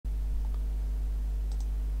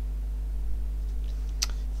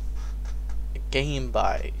game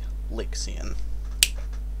by Lixian.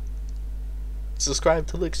 Subscribe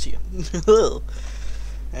to Lixian.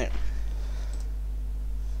 Anyway.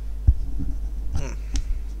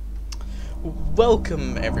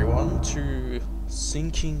 Welcome everyone to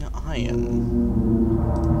Sinking Iron.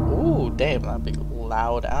 Oh damn, that'd be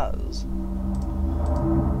loud as.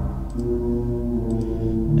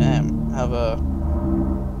 Damn, have a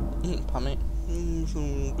pardon me,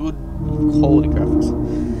 some good quality graphics.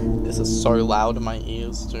 This is so loud in my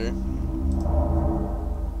ears too.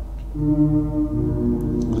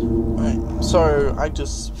 Right, so I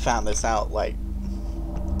just found this out like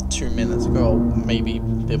 2 minutes ago, or maybe a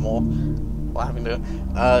bit more. While having to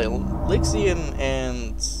Lixian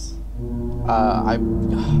and I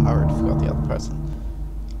already forgot the other person.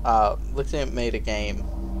 Lixian made a game,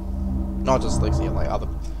 not just Lixian, like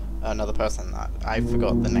another person that I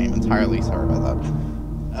forgot the name entirely. Sorry about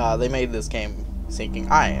that. They made this game,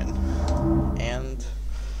 Sinking Iron, and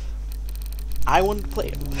I wanted to play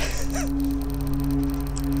it.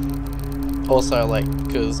 Also, like,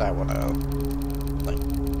 because I wanna, like,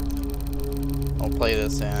 I'll play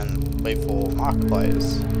this and wait for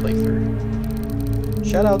Markiplier's playthrough.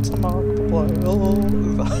 Shout out to Markiplier.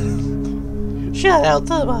 Shout out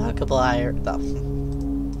to Markiplier. No.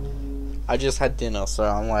 I just had dinner, so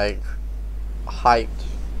I'm like hyped.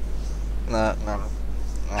 No,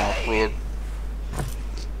 weird.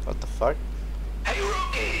 What the fuck? Hey,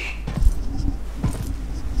 rookie!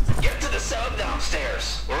 Get to the sub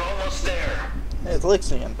downstairs. We're almost there. Hey, it's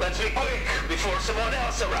Lixian. Let's be quick before someone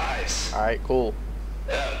else arrives. Alright, cool.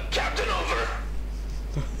 Captain over.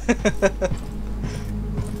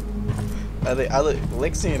 I think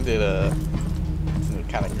Lixian did a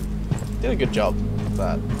good job with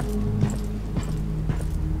that.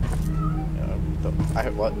 I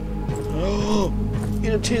heard what?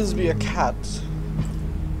 It appears to be a cat.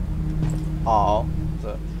 Aw.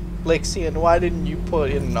 Lixian, why didn't you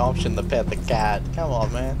put in an option to pet the cat? Come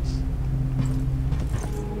on, man.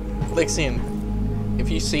 Lixian, if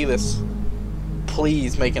you see this,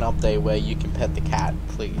 please make an update where you can pet the cat,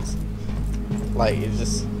 please. Like, it's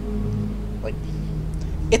just, like,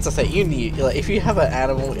 it's a thing. You need, like, if you have an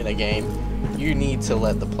animal in a game, you need to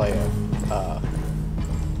let the player,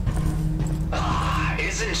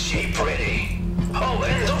 Isn't she pretty? Oh,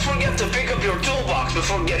 and don't forget to pick up your toolbox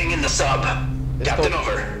before getting in the sub. Captain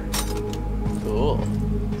over. Cool.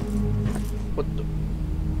 What the?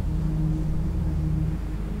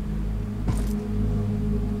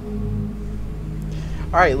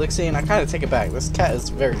 Alright, Lixian, I kind of take it back. This cat is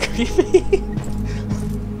very creepy.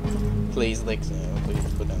 Please, Lixian, please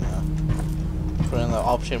put in the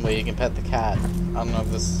option where you can pet the cat. I don't know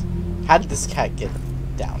if this. How did this cat get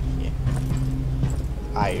down here?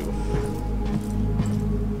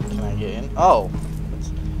 Can I get in? Oh, let's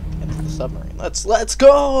into the submarine. Let's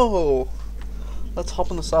go. Let's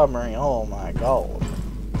hop in the submarine. Oh my god.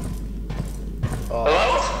 Oh.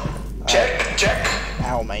 Hello? Check.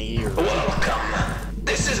 Ow, my ears. Welcome.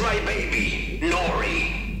 This is my baby,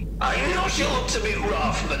 Nori. I know she looks a bit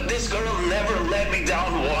rough, but this girl never let me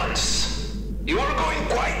down once. You are going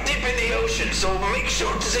quite deep in the ocean, so make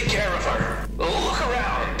sure to take care of her. Look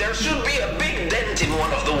around. There should be a big dent in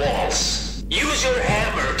one of the walls. Use your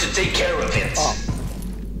hammer to take care of it. Oh.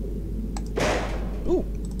 Ooh.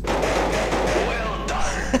 Well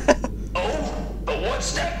done. Oh,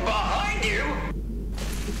 what's that behind you?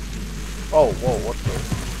 Oh, whoa, what the?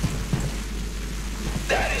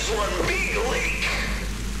 That is one big leak.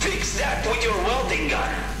 Fix that with your welding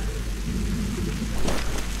gun.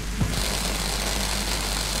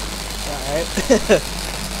 Alright.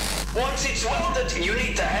 Once it's welded, you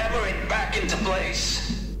need to hammer it back into place.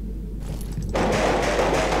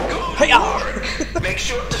 Good work. Make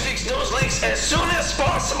sure to fix those leaks as soon as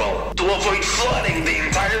possible to avoid flooding the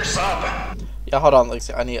entire sub. Yeah, hold on,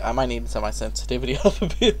 Lexi. I might need to turn my sensitivity up a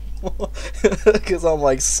bit more because I'm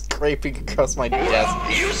like scraping across my desk.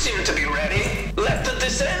 Well, you seem to be ready. Let the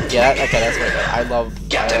descent Yeah, begin. okay, that's right. I love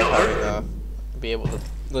Over. Be able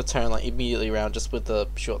to turn like immediately around just with the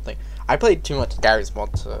short thing. I played too much Gary's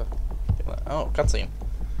mod to. Oh, cutscene.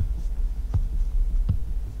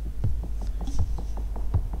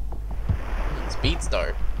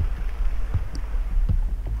 Speedstar.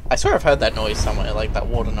 I swear I've heard that noise somewhere, like that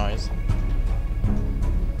water noise.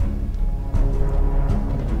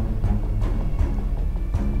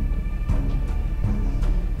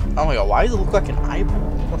 Oh my god, why does it look like an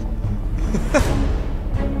eyeball?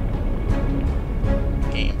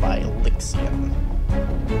 Game by Lixian.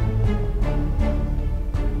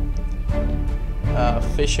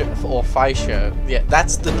 Fisher or Fisher. Yeah,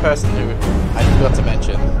 that's the person who I forgot to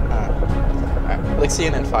mention.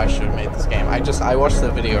 Lixian and Fi should have made this game. I watched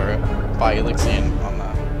the video by Lixian on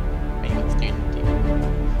the main Unity.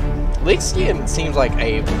 Lixian seems like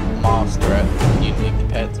a monster at Unity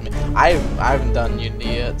compared to me. I haven't done Unity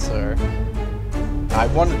yet, so I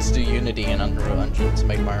wanted to do Unity and Unreal Engine to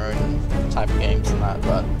make my own type of games and that,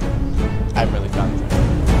 but I haven't really found it.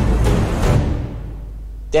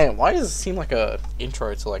 Damn, why does it seem like a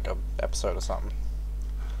intro to like a episode or something?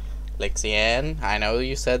 Lixian, I know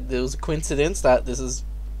you said there was a coincidence that this is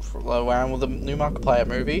around with a new Markiplier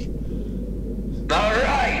movie.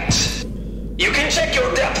 Alright! You can check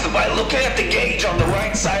your depth by looking at the gauge on the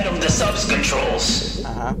right side of the subs controls.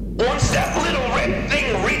 Once that little red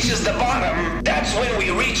thing reaches the bottom, that's when we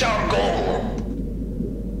reach our goal.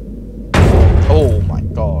 Oh my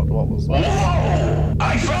god, what was that? Whoa!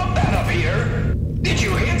 I found that up here. Did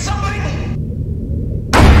you hit something?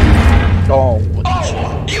 Oh,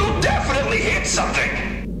 you definitely hit something!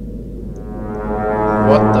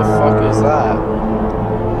 What the fuck is that?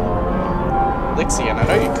 Lixian, I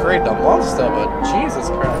know you created a monster, but Jesus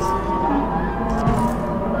Christ.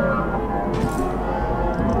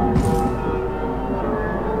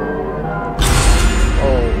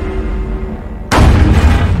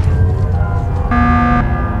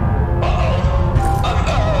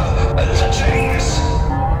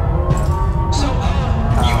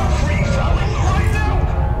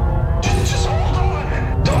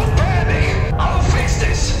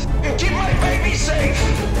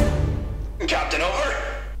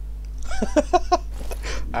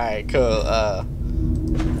 Alright, cool,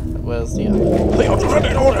 where's the other?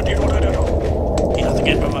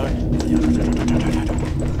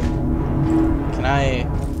 Can I...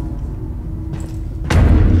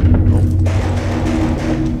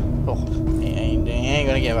 Oh, he ain't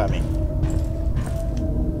gonna get at me.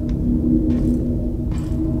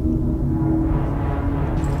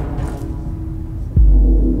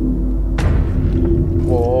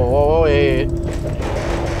 Whoa, hey.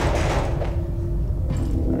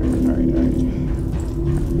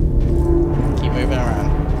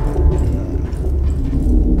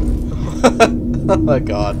 Oh my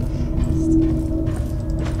god.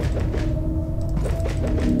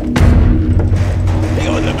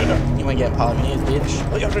 You wanna get part of me, bitch?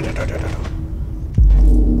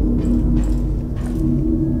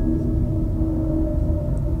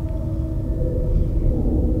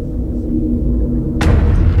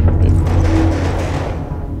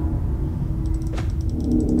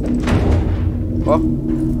 What?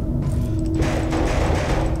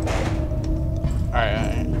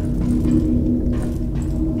 Alright.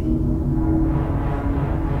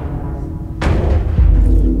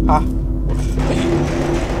 Huh?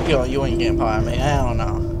 You ain't getting part of me. I don't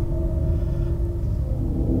know.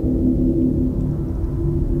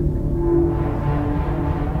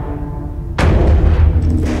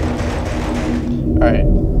 Alright.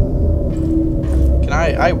 Can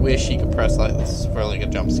I wish he could press like this for like a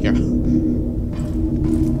jump scare.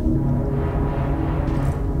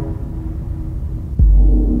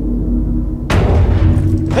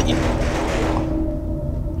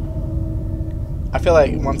 I feel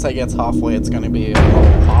like once I get halfway, it's gonna be a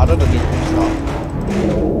lot harder to do stuff.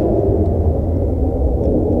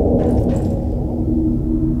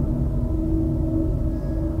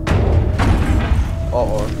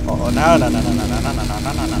 Oh, no, no, no, no, no, no, no, no, no,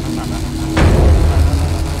 no, no, no, no, no.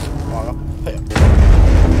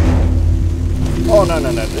 Oh, no,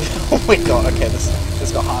 no, no. Oh my god, okay,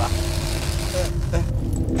 this got harder.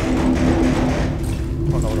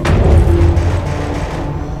 Oh, no, no.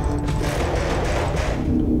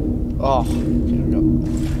 Oh, here we go.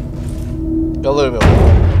 Go a little bit more.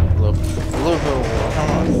 A little bit more. Come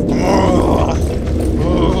on.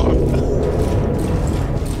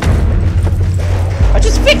 I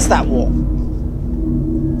just fixed that wall.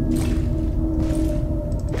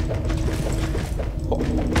 Oh.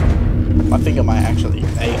 My finger might actually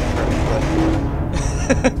aim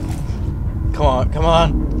perfectly. Come on, come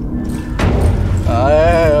on.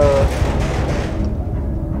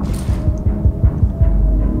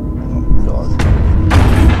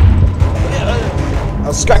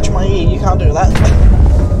 I'll scratch my ear, you can't do that.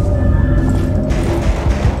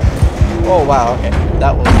 Oh wow, okay.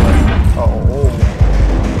 That was like, oh.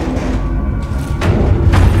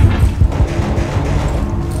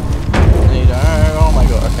 Oh my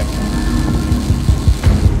god, okay.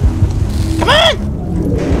 Come on!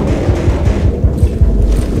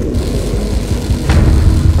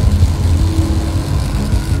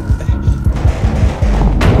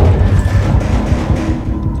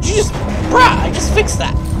 Did you just... Bruh, I just fixed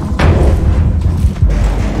that.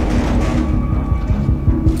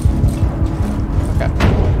 Okay.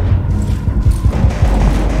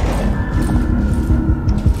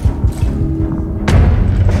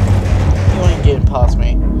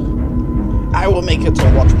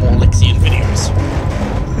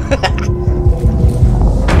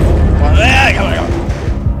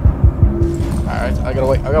 Alright, I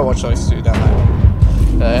gotta watch those two down there.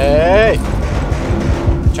 Hey!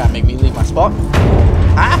 Try and make me leave my spot.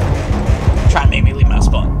 Huh? Try and make me leave my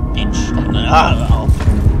spot, bitch. No.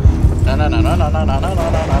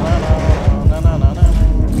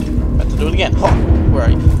 Have to do it again. Oh, where are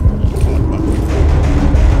you? Come on.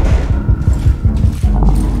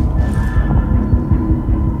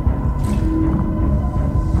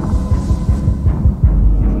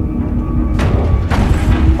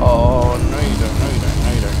 Oh, no you don't.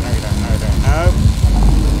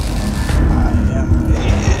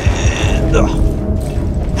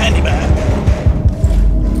 Handyman.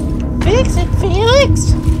 Fix it,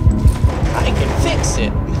 Felix! I can fix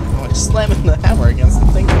it. I'm just slamming the hammer against the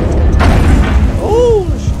thing. Oh,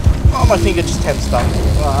 my finger just tensed up.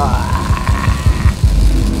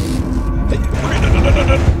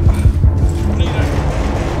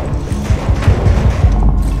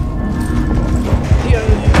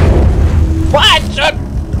 What?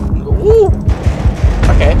 Ooh.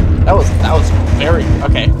 Okay, that was very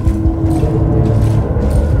okay.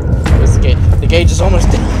 Where's the gauge? The gauge is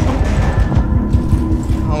almost down.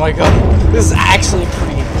 Oh my god, this is actually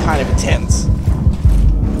pretty kind of intense.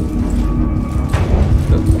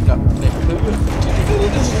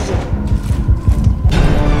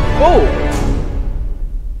 Whoa!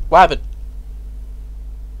 What happened?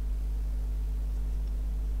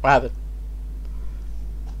 What happened?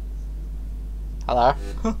 Hello?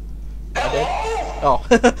 Hello? Oh,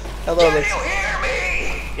 hello, Can Lixian. you hear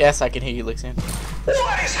me? Yes, I can hear you, Lixian.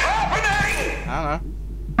 What is happening? I don't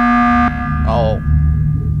know. Oh.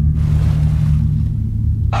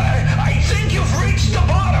 I think you've reached the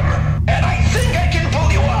bottom, and I think I can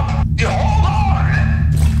pull you up. You hold on.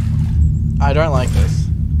 I don't like this.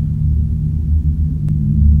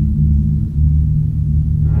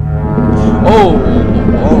 Oh,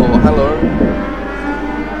 hello.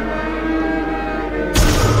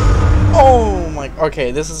 Oh my.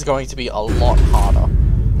 Okay, this is going to be a lot harder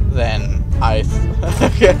than I've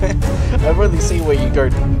really seen where you go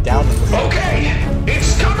down in this. Okay,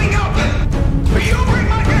 it's coming up. You bring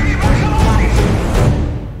my baby back alive.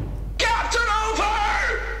 Captain over.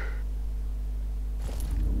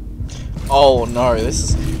 Oh no,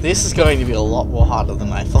 this is going to be a lot more harder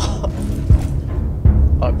than I thought.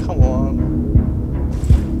 Oh come on.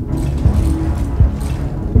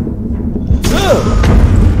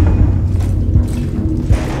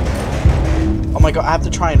 Oh my god, I have to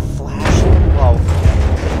try and flash while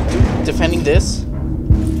defending this.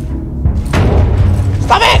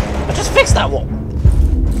 Stop it! I just fixed that wall.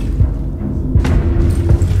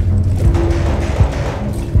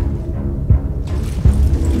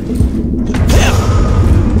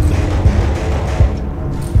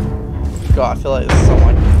 God, I feel like this is some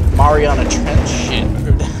like Mariana Trench shit.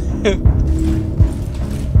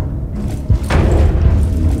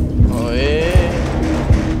 Oh yeah.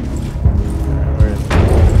 Where is it?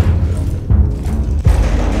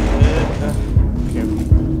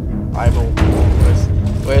 Eyeball.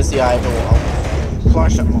 Where's the eyeball? I'll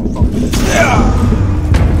flash that motherfucker.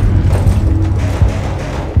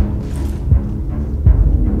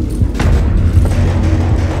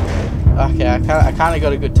 Okay, I kind of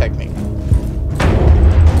got a good technique.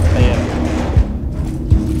 They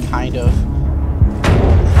kind of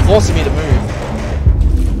forcing me to move.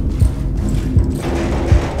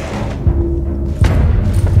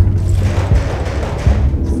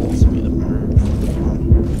 It's forcing me to move.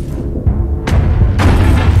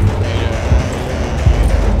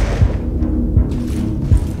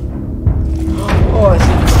 Oh, I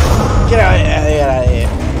see. Get out of here! Get out of here!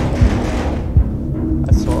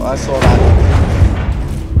 I saw that.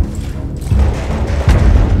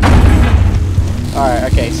 Alright,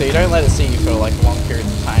 okay, so you don't let it see you for like long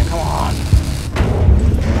periods of time. Come on!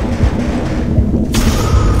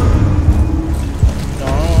 No,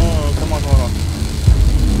 come on.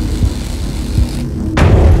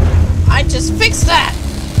 I just fixed that!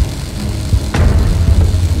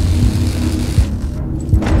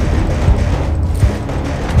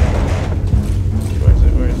 Where is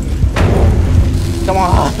it? Come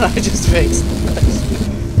on, I just fixed it.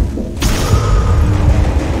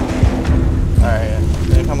 Alright, yeah.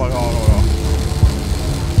 Come on.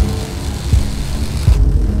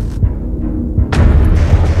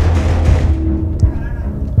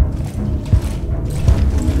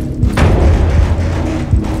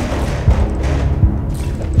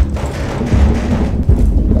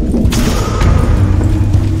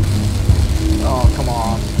 Oh, come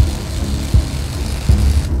on.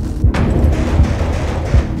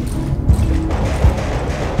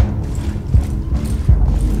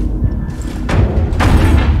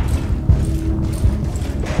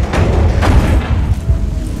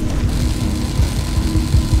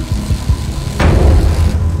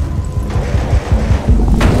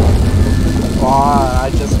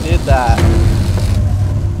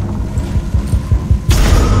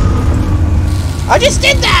 I just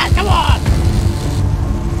did that! Come on!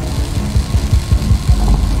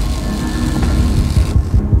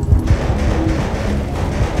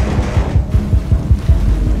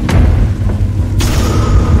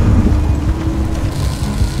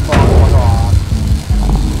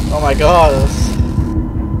 Oh my god.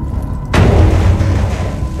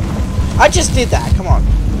 I just did that, come on.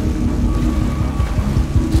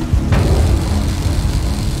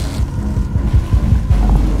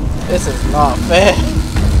 This is not fair.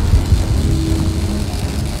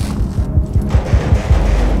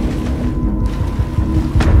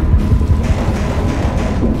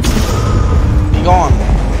 Be gone.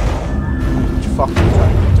 What you fucking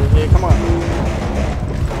trying to do here? Come on.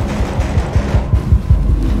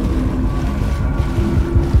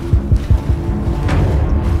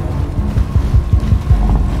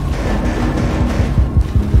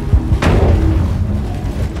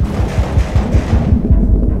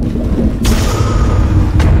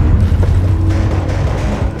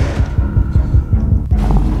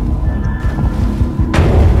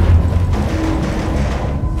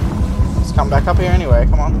 Come back up here anyway,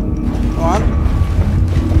 come on. Come on.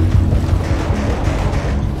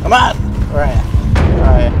 Come on! Raya.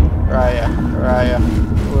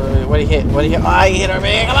 What do you hit? What do you hit? Oh, you hit her,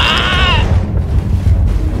 man! Come on!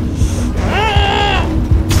 Ah!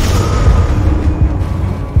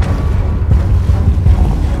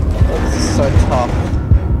 This is so tough.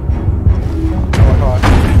 Oh my god.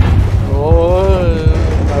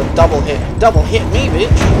 Oh, double hit. Double hit me,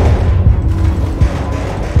 bitch!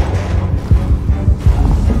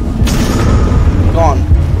 Gone.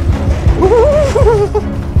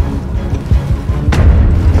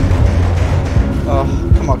 Oh,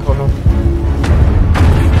 come on, Coco.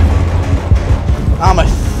 Ah, my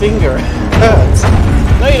finger hurts.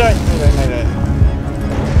 No, you don't. No, you don't. No, you don't.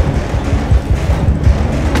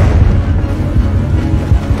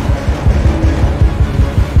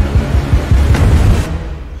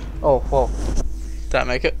 Oh, whoa. Did that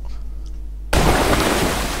make it?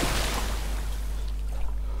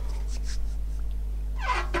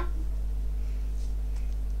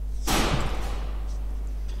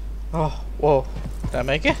 Oh, whoa. Did I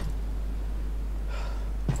make it?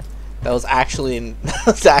 That was actually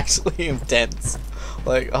intense.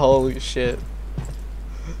 Like, holy shit.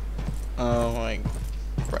 Oh my...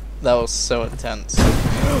 That was so intense.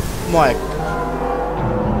 My...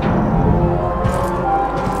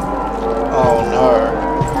 Oh no.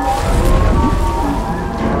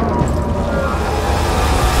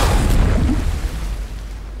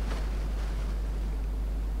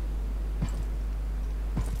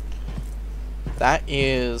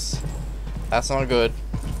 That's not good.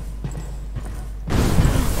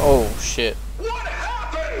 Oh shit. What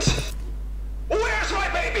happened? Where's my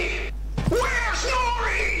baby? Where's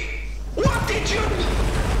Nori? What did you...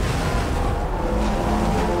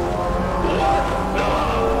 What? No.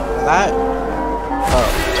 That... Oh.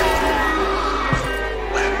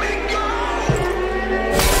 Let me go!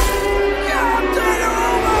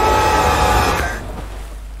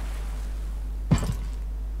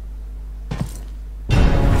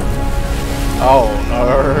 Oh no.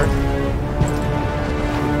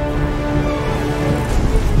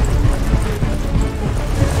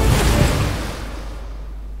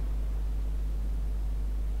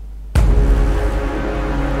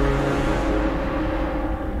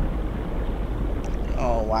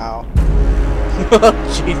 Oh wow.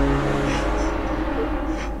 Jeez.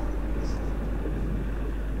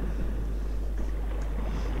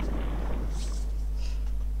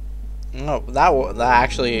 No, that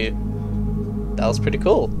was pretty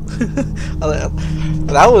cool.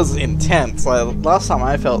 That was intense. Like, last time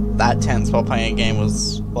I felt that tense while playing a game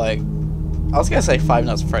was like, I was gonna say Five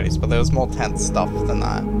Nights at Freddy's, but there was more tense stuff than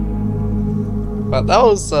that. But that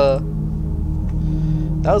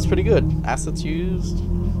was pretty good. Assets used,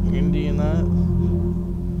 Unity and that.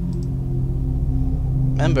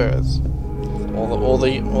 Members, all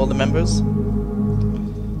the members.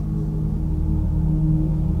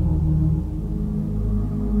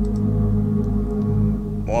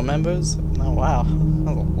 More members? Oh wow,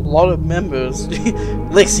 that's a lot of members.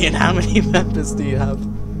 Lixian, how many members do you have?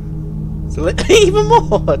 Even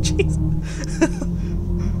more. Jeez.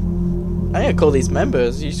 I gotta call these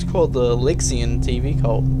members. You should call the Lixian TV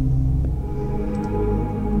cult.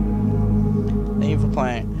 Thank you for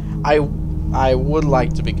playing. I would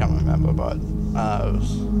like to become a member, but I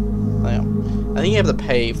think you have to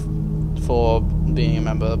pay for being a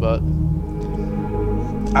member, but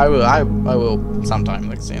I will sometime,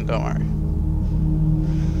 Lixian, don't worry.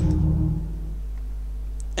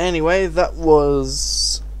 Anyway, that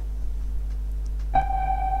was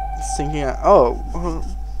thinking, oh,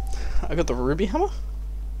 I got the ruby hammer?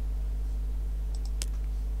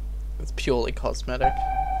 It's purely cosmetic.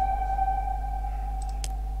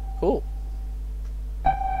 Cool.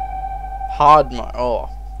 Hard mode. Oh,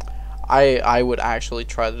 I would actually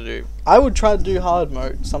try to do. I would try to do hard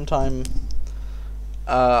mode sometime.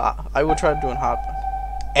 I would try to do in hard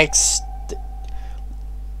mode.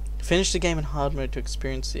 Finish the game in hard mode to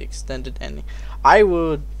experience the extended ending. I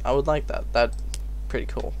would like that. That's pretty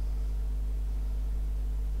cool.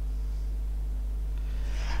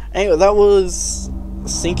 Anyway, that was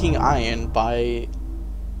Sinking Iron by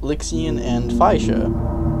Lixian and Faisha.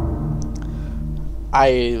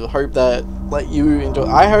 I hope that you enjoy.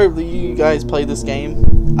 I hope that you guys play this game.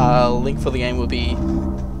 Link for the game will be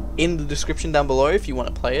in the description down below if you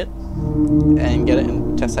want to play it and get it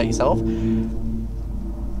and test out yourself.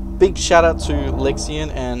 Big shout out to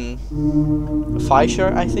Lixian and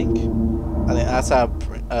Faisha, I think that's how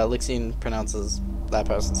Lixian pronounces that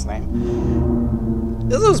person's name.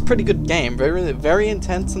 This was a pretty good game, very, very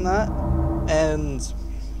intense in that, and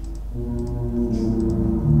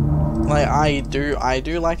like I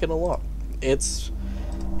do like it a lot. It's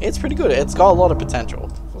pretty good. It's got a lot of potential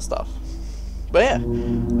for stuff. But yeah,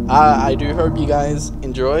 I do hope you guys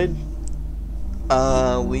enjoyed.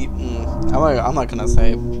 I'm not gonna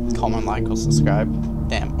say comment, like, or subscribe.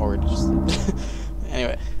 Damn, already just did.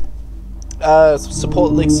 Anyway,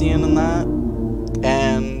 support Lixian in that,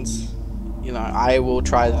 and you know, I will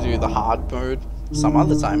try to do the hard mode some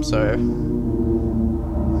other time. So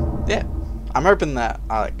yeah, I'm hoping that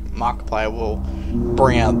Markiplier will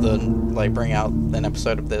bring out an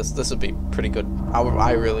episode of this. This would be pretty good.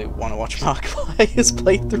 I really want to watch Markiplier's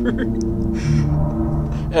playthrough.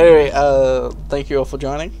 Anyway, thank you all for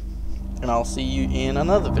joining, and I'll see you in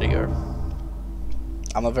another video.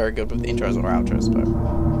 I'm not very good with intros or outros, but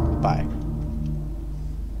bye.